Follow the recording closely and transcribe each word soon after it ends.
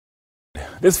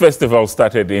This festival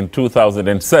started in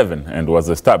 2007 and was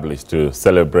established to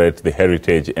celebrate the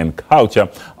heritage and culture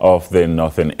of the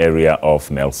northern area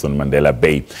of Nelson Mandela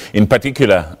Bay, in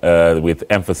particular with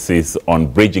emphasis on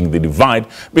bridging the divide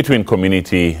between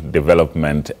community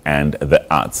development and the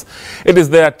arts. It is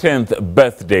their 10th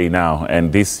birthday now,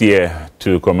 and this year,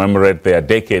 to commemorate their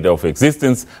decade of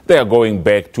existence, they are going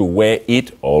back to where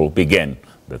it all began.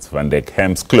 That's van der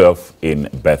Kemps Kloof in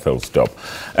Bethels-dorp.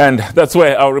 And that's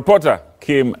where our reporter,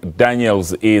 Kim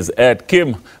Daniels, is at.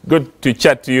 Kim, good to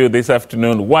chat to you this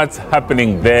afternoon. What's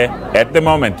happening there at the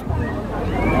moment?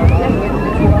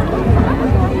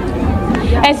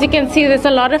 As you can see, there's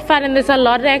a lot of fun and there's a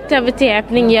lot of activity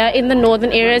happening here in the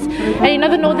northern areas. And you know,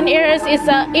 the northern areas is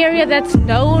an area that's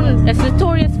known as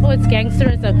notorious for its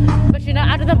gangsterism. But you know,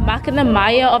 out of the muck and the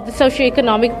mire of the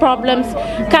socio-economic problems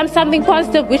comes something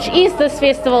positive, which is this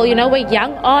festival, you know, where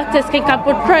young artists can come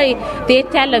portray their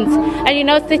talents. And you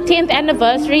know, it's the 10th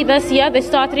anniversary this year. They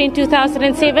started in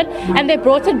 2007 and they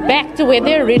brought it back to where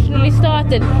they originally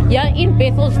started, here in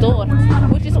Bethels-dorp,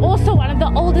 which is also one of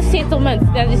the oldest settlements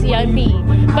that is here in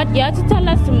PE. But here to tell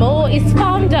us more is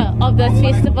founder of this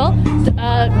festival,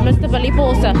 Mr. Billy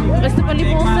Bolsa. Mr. Billy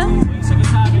Bolsa,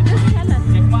 can you just tell us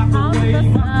how this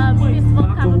festival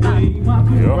come about?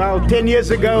 Well, 10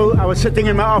 years ago, I was sitting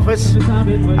in my office.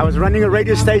 I was running a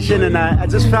radio station and I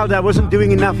just felt I wasn't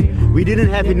doing enough. We didn't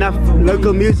have enough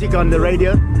local music on the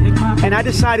radio. And I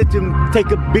decided to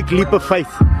take a big leap of faith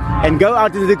and go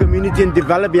out into the community and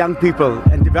develop young people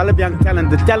and develop young talent.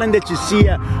 The talent that you see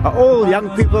are all young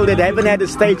people that haven't had a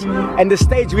stage, and the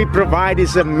stage we provide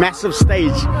is a massive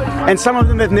stage. And some of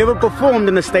them have never performed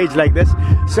on a stage like this.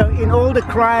 So in all the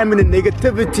crime and the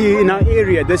negativity in our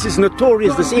area, this is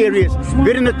notorious, this area is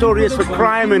very notorious for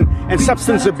crime and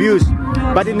substance abuse.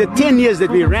 But in the 10 years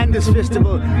that we ran this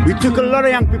festival, we took a lot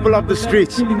of young people off the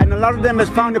streets, and a lot of them has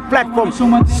found a platform, so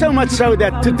much so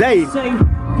that today,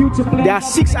 there are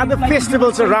 6 other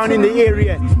festivals around in the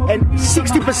area, and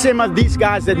 60% of these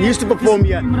guys that used to perform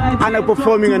here are now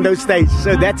performing on those stages.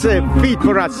 So that's a feat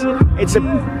for us. It's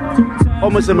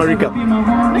almost a miracle.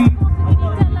 What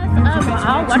is the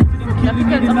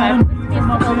significance of having this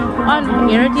festival on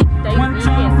Heritage Day?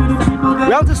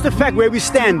 Well, just the fact where we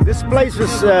stand. This place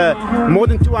was more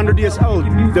than 200 years old.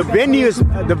 The venue is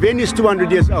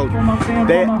 200 years old.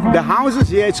 The houses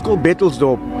here, it's called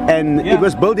Bethels-dorp, and it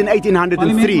was built in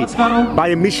 1803 by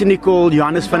a missionary called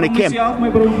Johannes van der Kemp.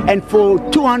 And for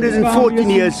 214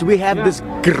 years, we have this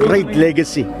great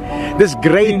legacy, this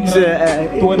great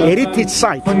heritage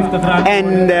site.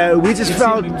 And we just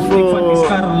felt for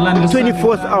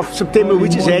 24th of September,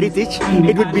 which is Heritage,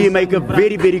 it would make a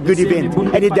very, very good event.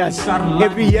 And it does.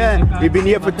 Every year, we've been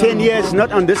here for 10 years,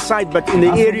 not on this site, but in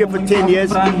the area for 10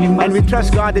 years. And we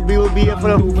trust God that we will be here for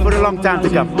a long time to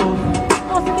come.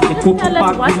 Can you just tell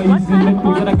us what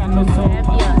kind of artists you have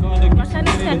here? What kind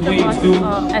of set of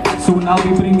artists?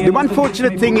 The one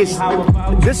fortunate thing is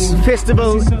this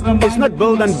festival is not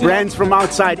built on brands from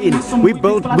outside in. We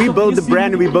build the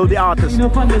brand and we build the artists.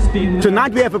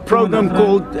 Tonight we have a program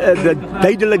called the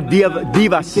Duidelijk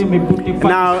Divas.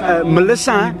 Now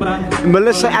Melissa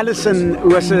Allison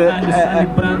was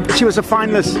she was a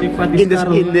finalist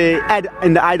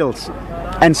in the Idols.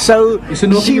 And so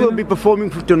she will be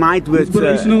performing tonight with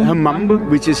her mum,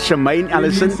 which is Charmaine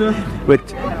Allison,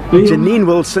 with Janine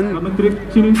Wilson.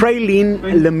 Praline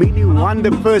Lamini won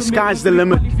the first Sky's the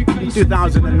Limit in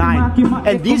 2009.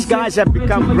 And these guys have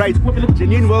become great.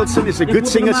 Janine Wilson is a good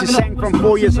singer. She sang from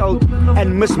 4 years old.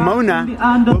 And Miss Mona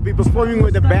will be performing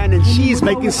with the band, and she's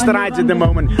making strides at the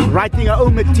moment, writing her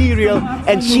own material,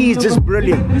 and she's just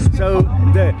brilliant. So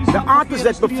the artists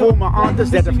that perform are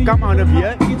artists that have come out of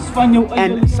here,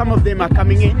 and some of them are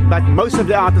coming in, but most of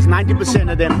the artists, 90%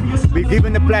 of them, we've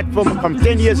given a platform from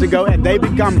 10 years ago, and they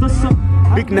become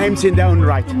big names in their own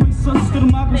right.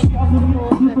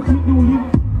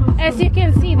 As you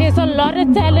can see, there's a lot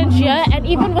of talent here, and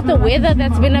even with the weather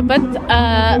that's been a bit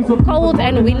cold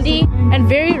and windy and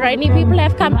very rainy, people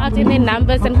have come out in their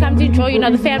numbers and come to enjoy, you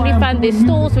know, the family fun. There's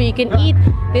stalls where you can eat,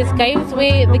 there's games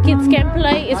where the kids can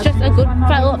play. It's just a good,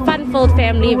 fun-filled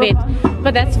family event.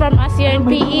 But that's from us here in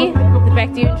PE.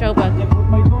 Back to you in Joburg.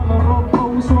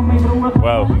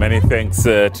 Well, many thanks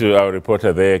to our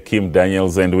reporter there, Kim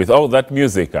Daniels. And with all that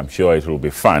music, I'm sure it will be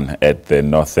fun at the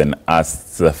Northern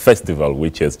Arts Festival,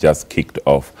 which has just kicked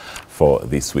off for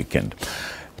this weekend.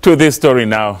 To this story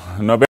now.